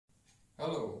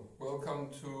Hello, welcome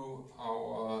to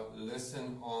our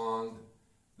lesson on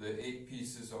the 8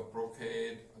 pieces of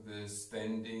brocade, the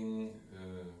standing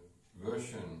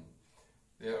version.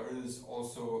 There is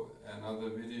also another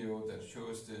video that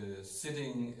shows the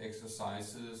sitting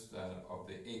exercises of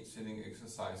the 8 sitting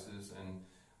exercises, and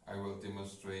I will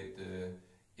demonstrate the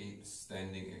 8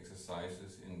 standing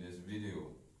exercises in this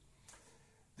video.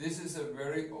 This is a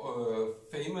very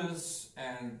famous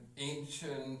and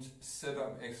ancient set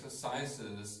of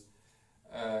exercises,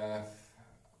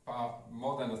 about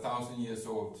more than 1,000 years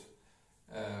old,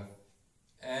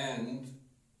 and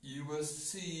you will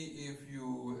see, if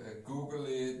you Google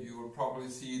it, you will probably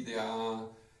see there are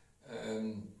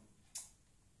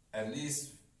at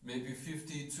least maybe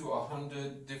 50 to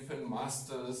 100 different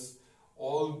masters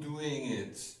all doing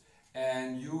it,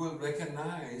 and you will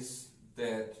recognize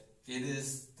that it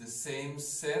is the same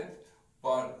set,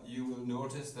 but you will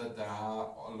notice that there are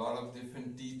a lot of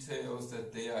different details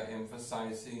that they are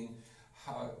emphasizing,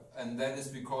 and that is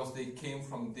because they came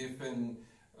from different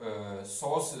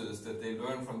sources that they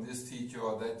learned from this teacher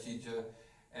or that teacher,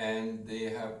 and they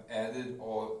have added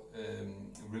or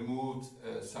removed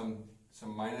some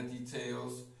minor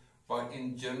details. But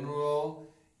in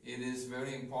general, it is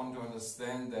very important to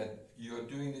understand that you are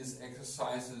doing these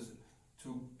exercises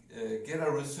to get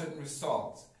a certain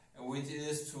result, which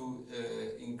is to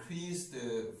increase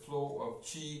the flow of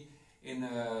Qi in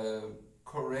a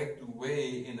correct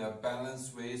way, in a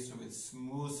balanced way, so it's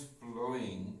smooth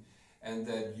flowing, and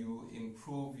that you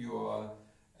improve your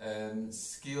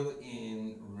skill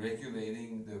in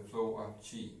regulating the flow of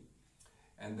Qi.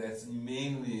 And that's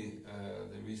mainly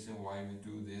the reason why we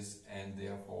do this, and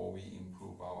therefore we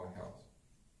improve our health.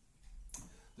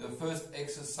 The first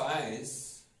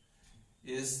exercise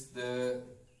is the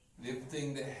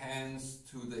lifting the hands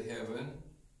to the heaven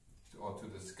or to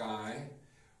the sky,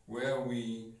 where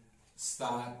we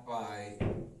start by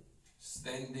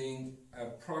standing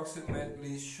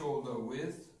approximately shoulder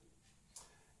width,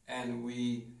 and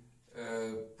we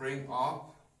bring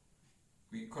up.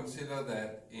 We consider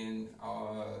that in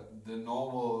the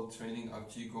normal training of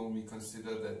Qigong, we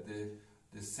consider that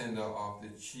the center of the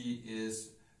Qi is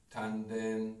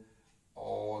Tanden,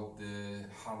 or the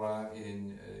hara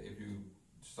if you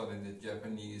study the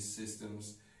Japanese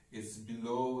systems, it's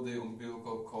below the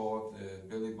umbilical cord, the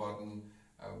belly button,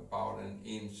 about 1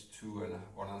 inch to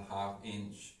 1.5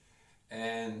 inch.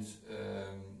 And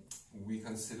we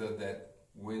consider that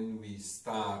when we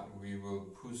start, we will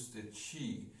push the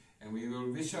Qi, and we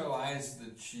will visualize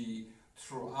the Qi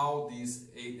throughout these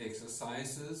 8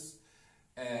 exercises.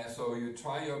 So you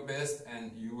try your best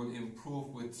and you will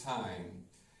improve with time.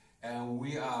 And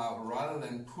we are, rather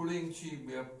than pulling Qi,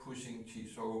 we are pushing Qi.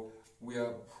 So we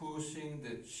are pushing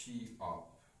the Qi up.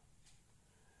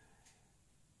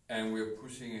 And we are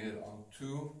pushing it up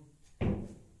to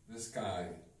the sky.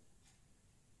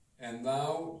 And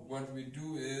now what we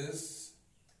do is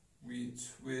we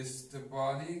twist the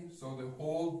body, so the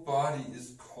whole body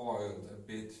is coiled a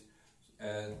bit,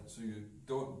 so you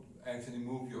don't actually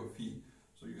move your feet.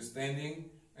 So you're standing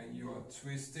and you are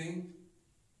twisting.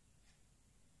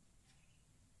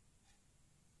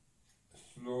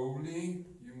 Slowly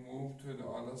you move to the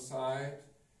other side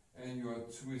and you are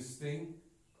twisting,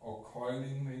 or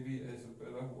coiling maybe is a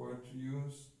better word to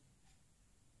use,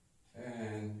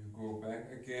 and you go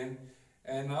back again.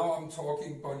 And now I'm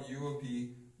talking, but you will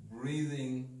be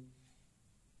breathing.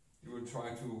 You will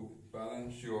try to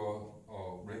balance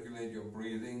or regulate your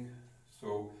breathing.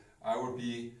 So I will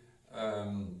be,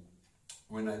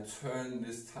 when I turn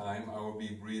this time, I will be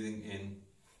breathing in,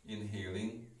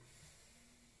 inhaling,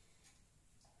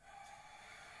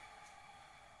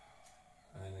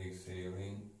 and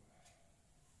exhaling.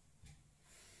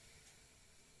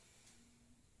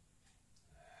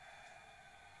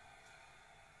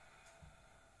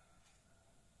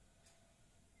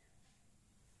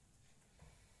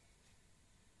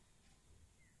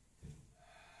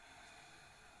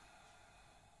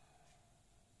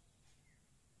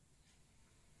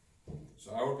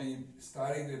 So I will be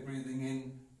starting the breathing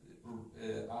in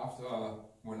after,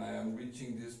 when I am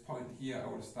reaching this point here, I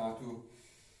will start to,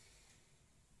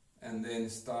 and then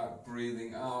start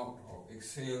breathing out or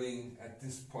exhaling at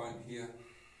this point here,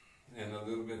 and a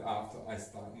little bit after I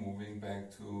start moving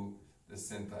back to the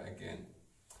center again.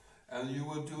 And you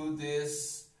will do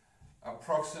this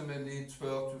approximately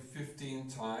 12 to 15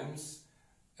 times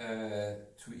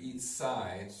to each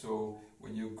side. So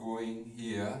when you're going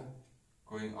here,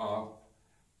 going up,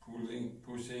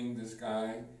 pushing this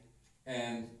guy,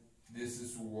 and this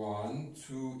is 1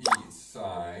 to each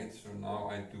side. So now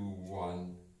I do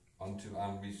 1 until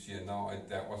I'm reached here. Now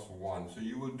that was 1. So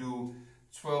you will do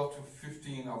 12 to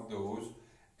of those,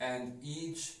 and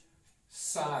each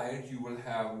side you will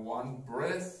have one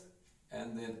breath,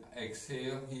 and then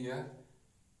exhale here,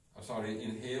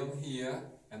 inhale here,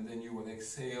 and then you will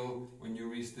exhale when you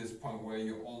reach this point where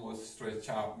you almost stretch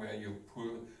out, where you're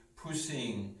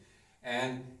pushing.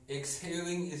 And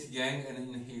exhaling is yang and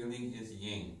inhaling is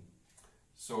yin.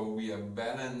 So we are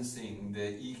balancing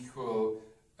the equal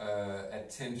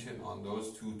attention on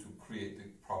those two to create the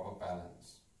proper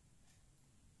balance.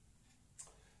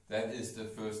 That is the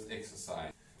first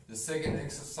exercise. The second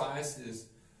exercise is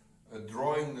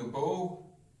drawing the bow.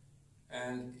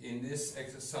 And in this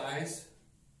exercise,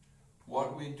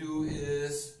 what we do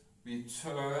is we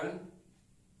turn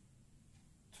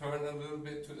a little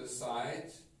bit to the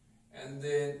side, and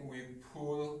then we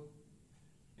pull.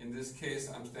 In this case,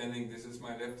 I'm standing, this is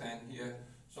my left hand here,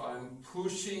 so I'm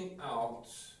pushing out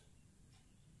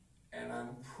and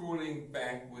I'm pulling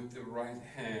back with the right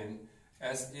hand,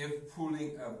 as if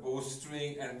pulling a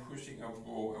bowstring and pushing a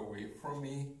bow away from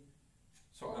me.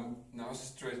 So I'm now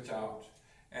stretched out,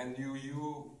 and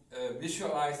you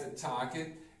visualize the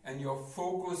target, and your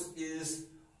focus is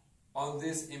on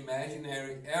this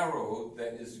imaginary arrow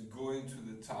that is going to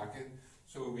the target.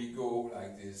 So we go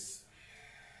like this.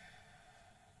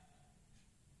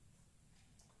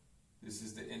 This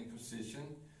is the end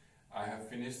position. I have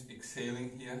finished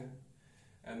exhaling here,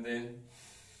 and then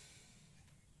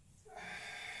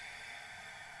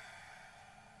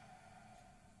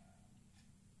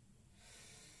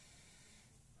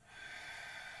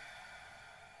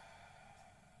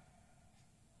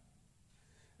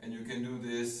and you can do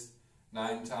this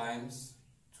 9 times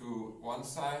to one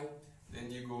side,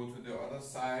 then you go to the other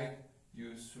side,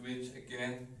 you switch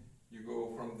again, you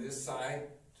go from this side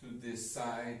to this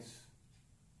side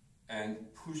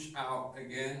and push out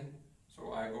again.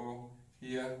 So I go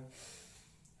here,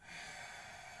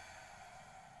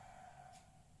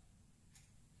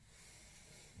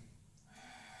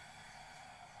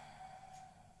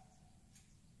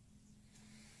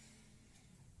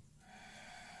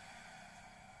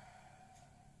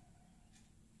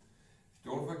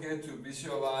 don't forget to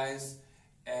visualize,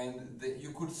 and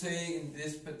you could say in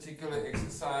this particular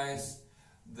exercise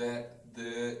that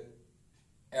the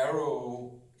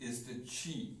arrow is the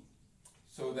Qi.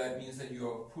 So that means that you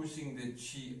are pushing the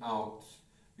Qi out,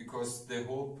 because the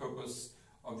whole purpose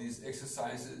of these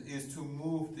exercises is to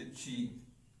move the Qi.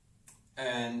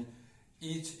 And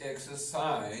each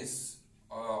exercise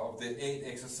of the 8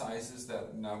 exercises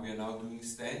that we are now doing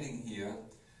standing here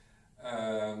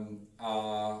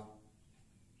are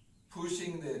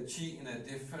pushing the Qi in a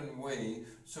different way,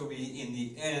 so we in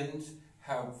the end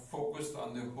have focused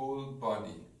on the whole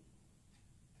body.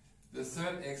 The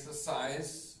third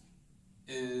exercise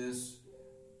is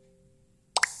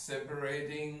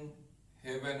separating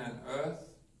heaven and earth,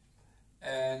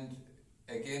 and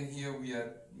again here we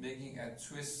are making a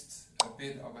twist, a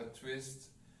bit of a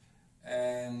twist,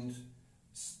 and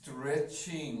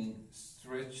stretching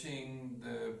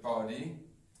the body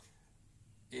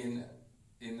in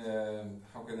a,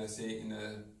 how can I say, in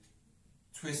a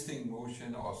twisting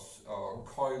motion or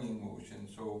coiling motion.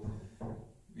 So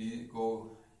we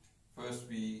go, first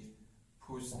we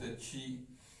push the Qi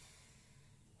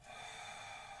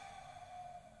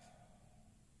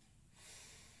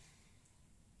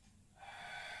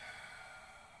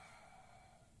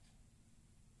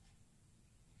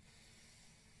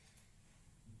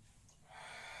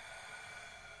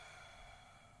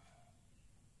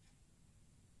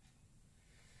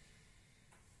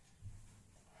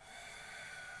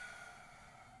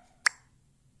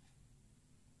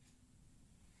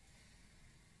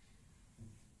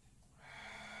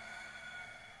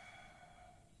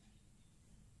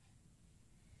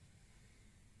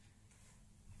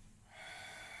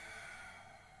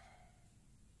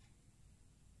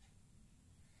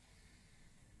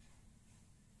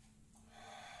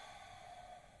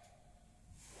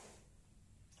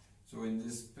So in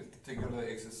this particular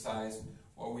exercise,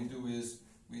 what we do is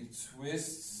we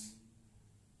twist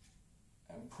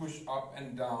and push up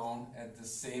and down at the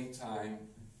same time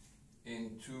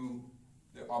into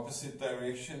the opposite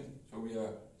direction. So we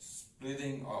are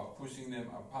splitting or pushing them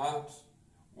apart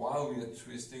while we are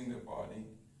twisting the body.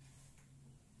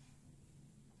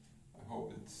 I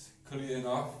hope it's clear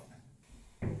enough.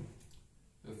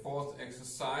 The fourth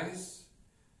exercise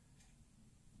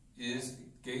is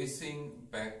gazing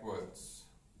backwards.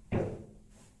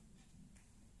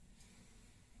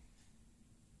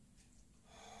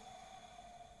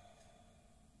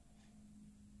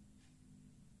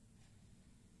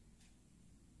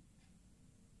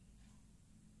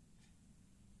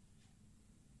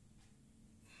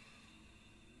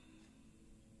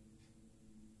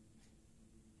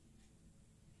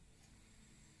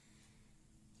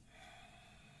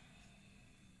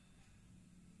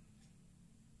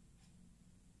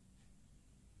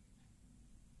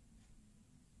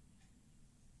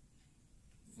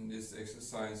 this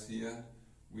exercise here,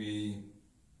 we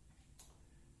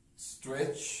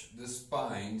stretch the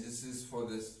spine. This is for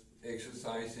this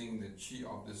exercising the chi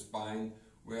of the spine,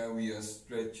 where we are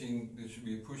stretching, we should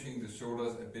be pushing the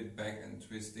shoulders a bit back and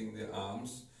twisting the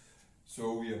arms.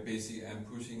 So we are basically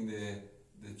pushing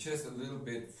the chest a little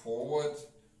bit forward.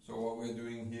 So what we're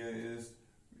doing here is,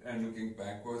 and looking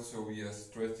backwards, so we are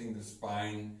stretching the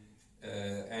spine,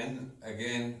 and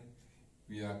again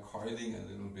we are coiling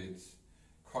a little bit.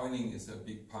 Coiling is a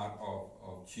big part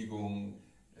of Qigong,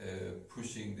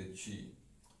 pushing the chi.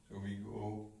 So we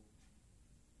go,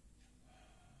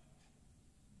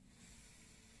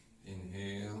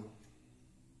 inhale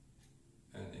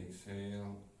and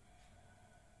exhale.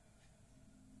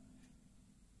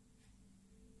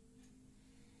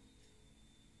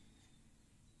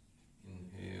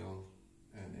 Inhale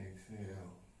and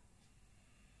exhale.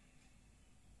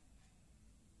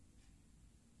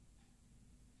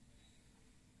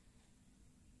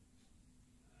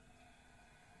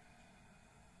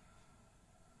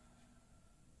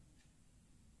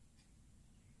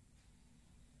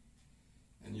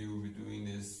 And you will be doing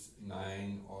this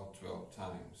 9 or 12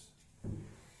 times.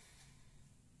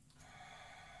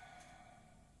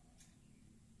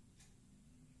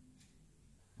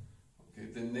 Okay,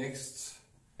 the next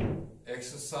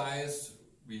exercise,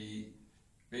 we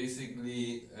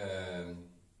basically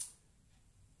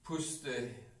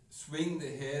swing the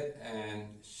head and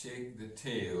shake the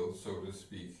tail, so to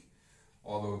speak.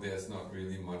 Although there's not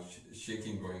really much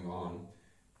shaking going on,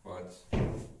 but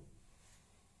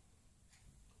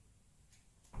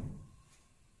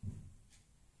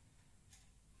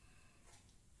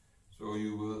so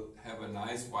you will have a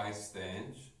nice wide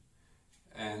stance,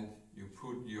 and you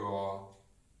put your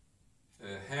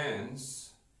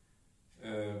hands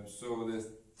so the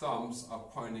thumbs are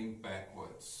pointing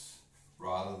backwards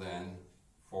rather than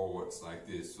forwards like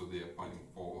this, so they are pointing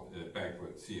forward,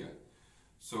 backwards here.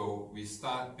 So we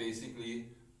start basically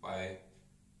by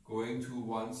going to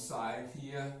one side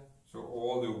here, so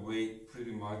all the weight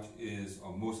pretty much is,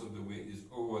 or most of the weight is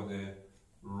over the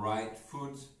right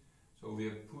foot. So we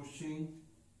are pushing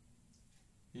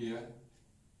here,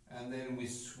 and then we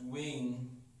swing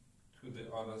to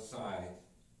the other side.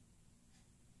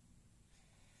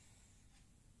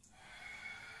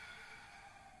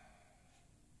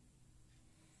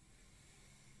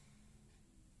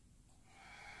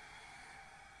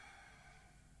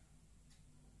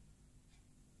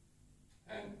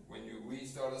 And when you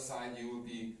reach the other side, you will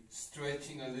be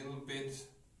stretching a little bit.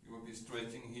 You will be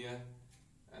stretching here,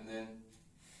 and then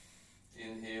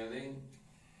inhaling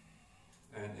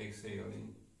and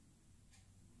exhaling,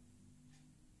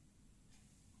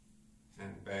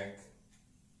 and back.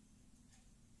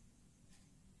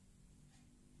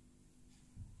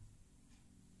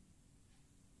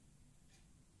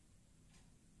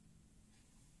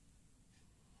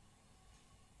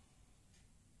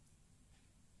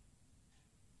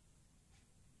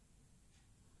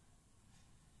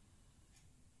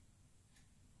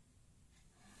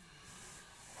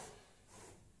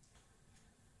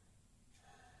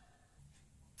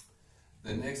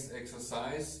 The next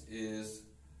exercise is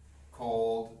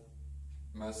called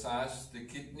massage the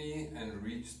kidney and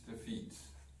reach the feet.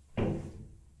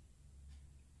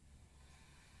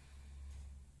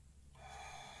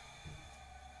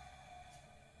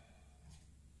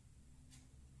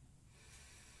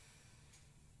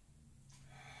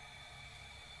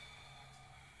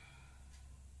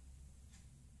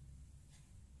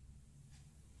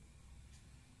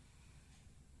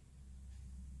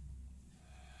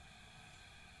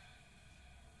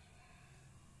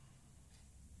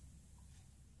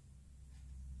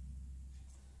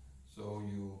 So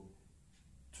you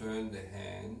turn the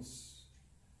hands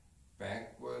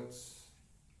backwards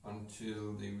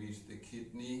until they reach the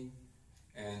kidney,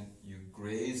 and you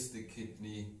graze the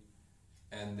kidney,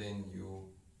 and then you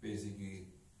basically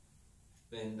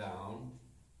bend down,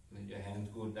 let your hands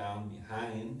go down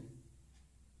behind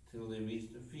till they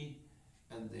reach the feet,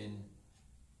 and then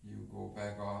you go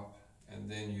back up, and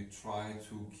then you try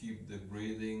to keep the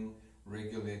breathing,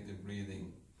 regulate the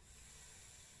breathing.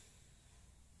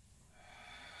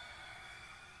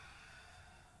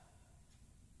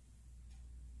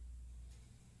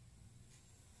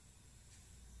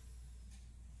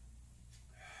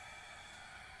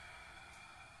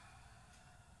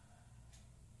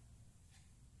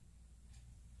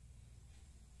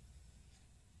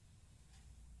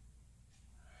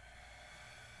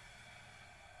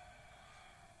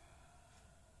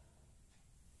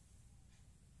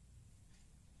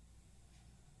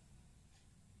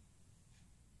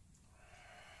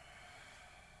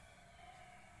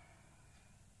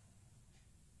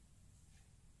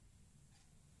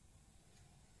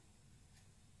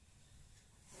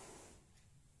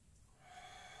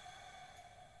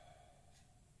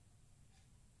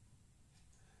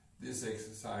 this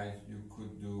exercise you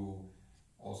could do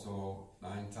also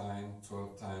 9 times,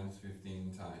 12 times,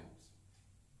 15 times.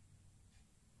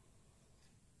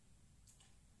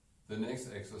 The next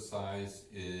exercise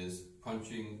is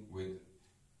punching with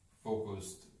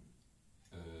focused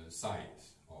sight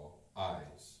or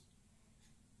eyes.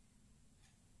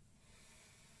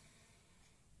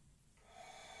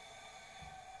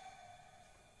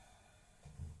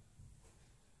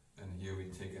 And here we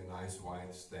take a nice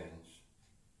wide stance.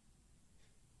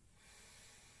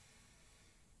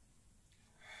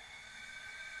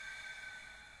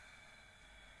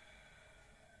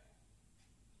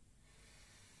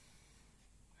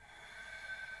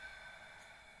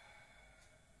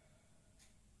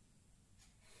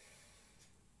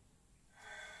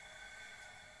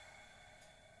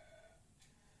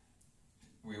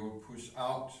 We will push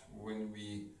out when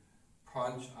we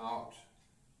punch out,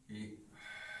 we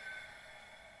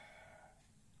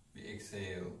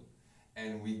exhale,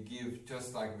 and we give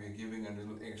just like we're giving a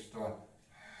little extra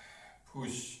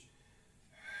push.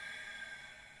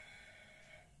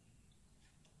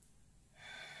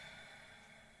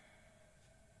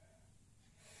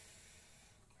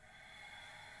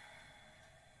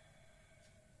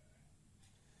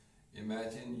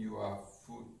 Imagine you are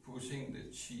pushing the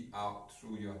Qi out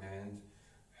through your hand.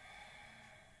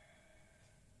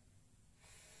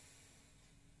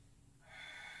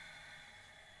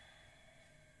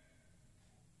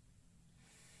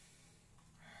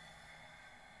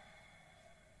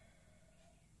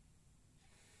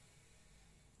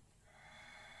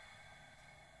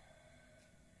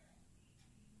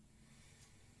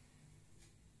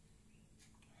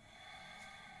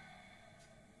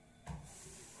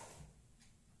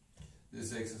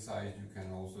 This exercise you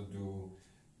can also do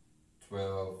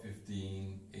 12,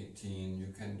 15, 18.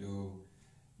 You can do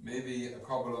maybe a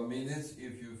couple of minutes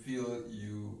if you feel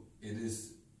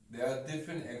there are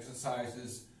different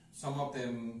exercises. Some of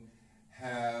them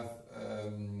have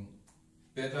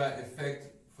better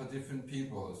effect for different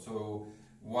people. So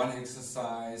one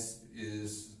exercise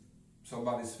is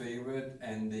somebody's favorite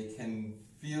and they can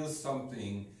feel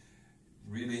something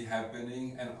really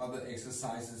happening, and other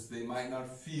exercises they might not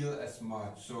feel as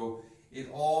much. So it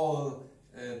all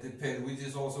depends, which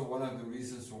is also one of the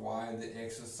reasons why the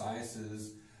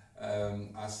exercises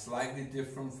are slightly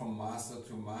different from master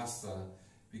to master,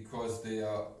 because they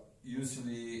are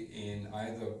usually in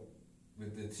either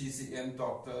with the TCM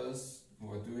doctors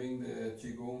who are doing the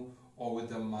Qigong or with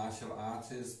the martial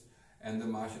artists, and the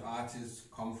martial artists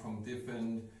come from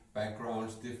different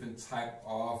backgrounds, different type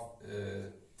of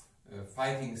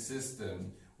fighting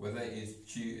system, whether it's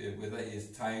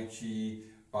Tai CHi,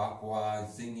 Bagua,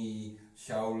 Xingyi,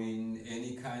 Shaolin,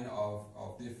 any kind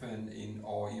of different,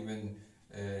 or even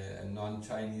a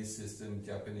non-Chinese system,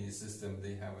 Japanese system,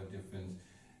 they have a different,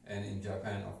 and in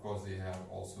Japan of course they have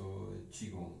also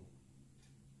Qigong.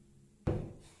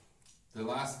 The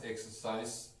last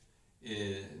exercise,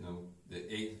 the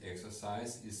 8th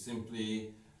exercise, is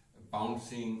simply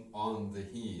bouncing on the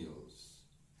heels.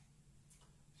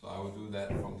 So I will do that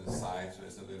from the side so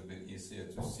it's a little bit easier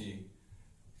to see.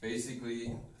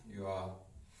 Basically, you are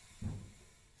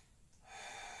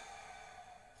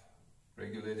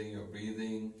regulating your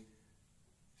breathing,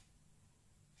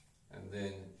 and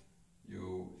then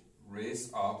you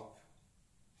raise up,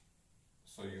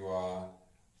 so you are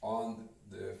on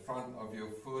the front of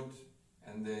your foot,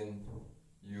 and then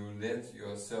you let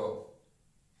yourself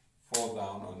fall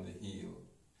down on the heel.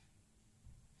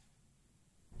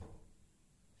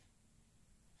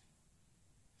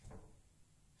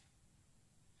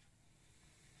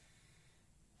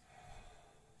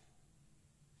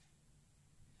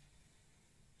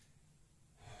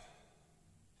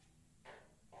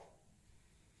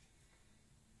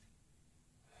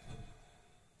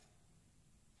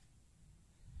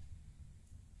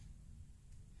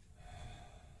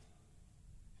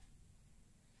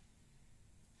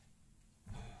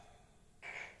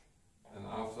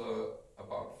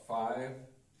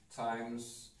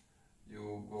 Times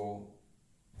you go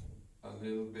a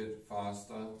little bit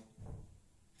faster,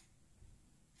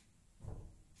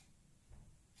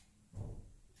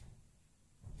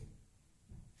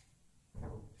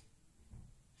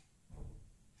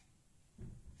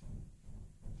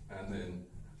 and then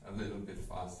a little bit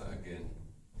faster again.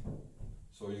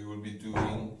 So you will be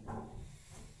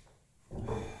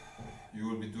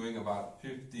doing about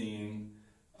 15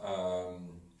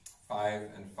 5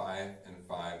 and 5 and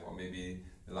 5, or maybe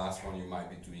the last one you might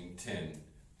be doing 10,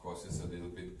 because it's a little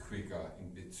bit quicker in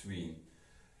between.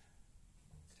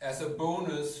 As a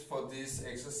bonus for these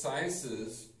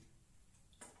exercises,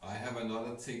 I have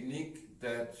another technique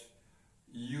that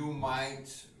you might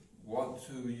want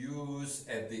to use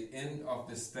at the end of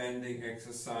the standing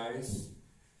exercise,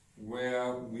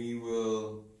 where we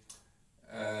will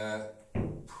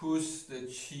push the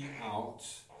Qi out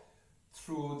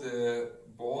through the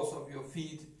balls of your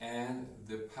feet and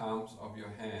the palms of your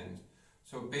hand.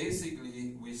 So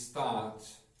basically we start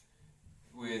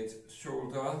with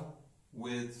shoulder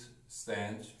width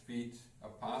stance, feet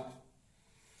apart,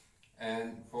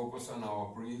 and focus on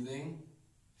our breathing.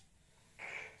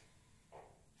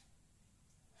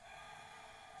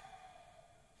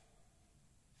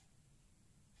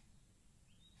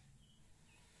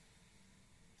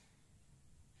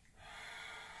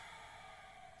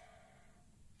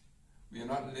 We are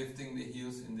not lifting the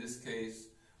heels in this case.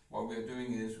 What we are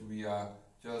doing is we are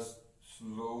just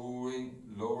slowly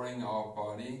lowering our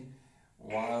body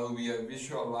while we are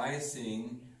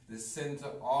visualizing the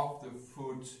center of the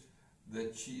foot. The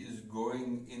Qi is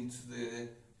going into the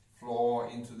floor,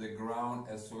 into the ground,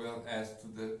 as well as to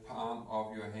the palm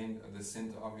of your hand, at the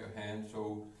center of your hand.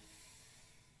 So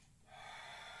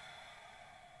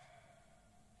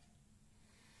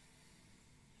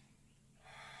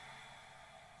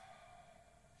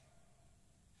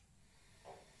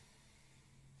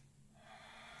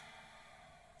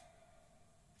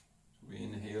we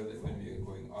inhale it when we are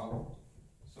going up.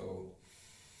 So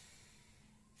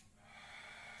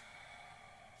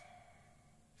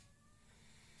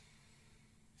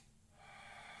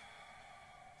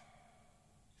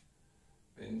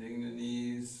bending the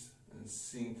knees and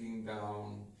sinking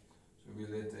down. So we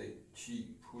let the Qi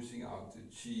pushing out the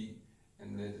Qi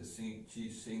and let the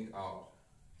Qi sink out.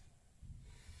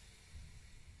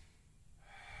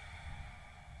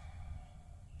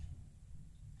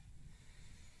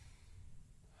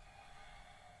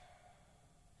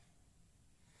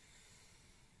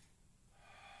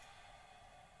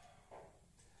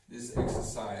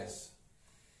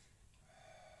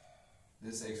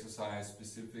 This exercise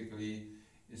specifically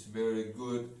is very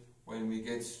good when we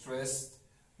get stressed.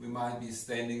 We might be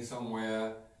standing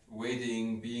somewhere,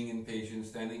 waiting, being impatient,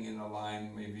 standing in a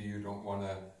line. Maybe you don't want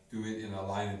to do it in a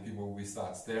line and people will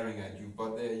start staring at you,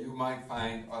 but you might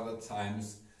find other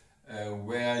times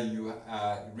where you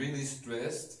are really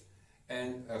stressed,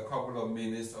 and a couple of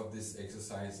minutes of this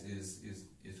exercise is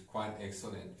quite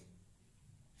excellent.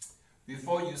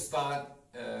 Before you start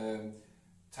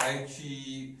Tai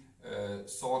Chi,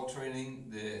 sword training,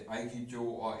 the Aikido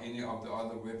or any of the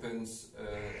other weapons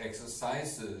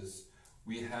exercises,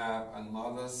 we have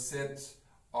another set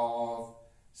of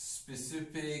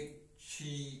specific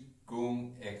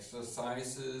Qigong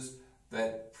exercises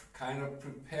that kind of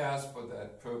prepares for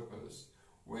that purpose,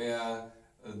 where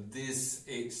this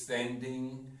 8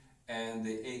 standing and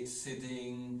the 8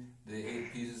 sitting, the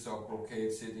 8 pieces of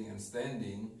brocade sitting and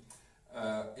standing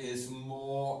is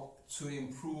more to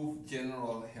improve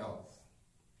general health.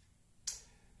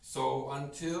 So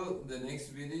until the next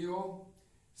video,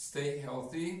 stay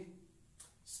healthy,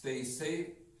 stay safe,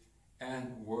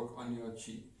 and work on your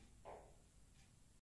Qi.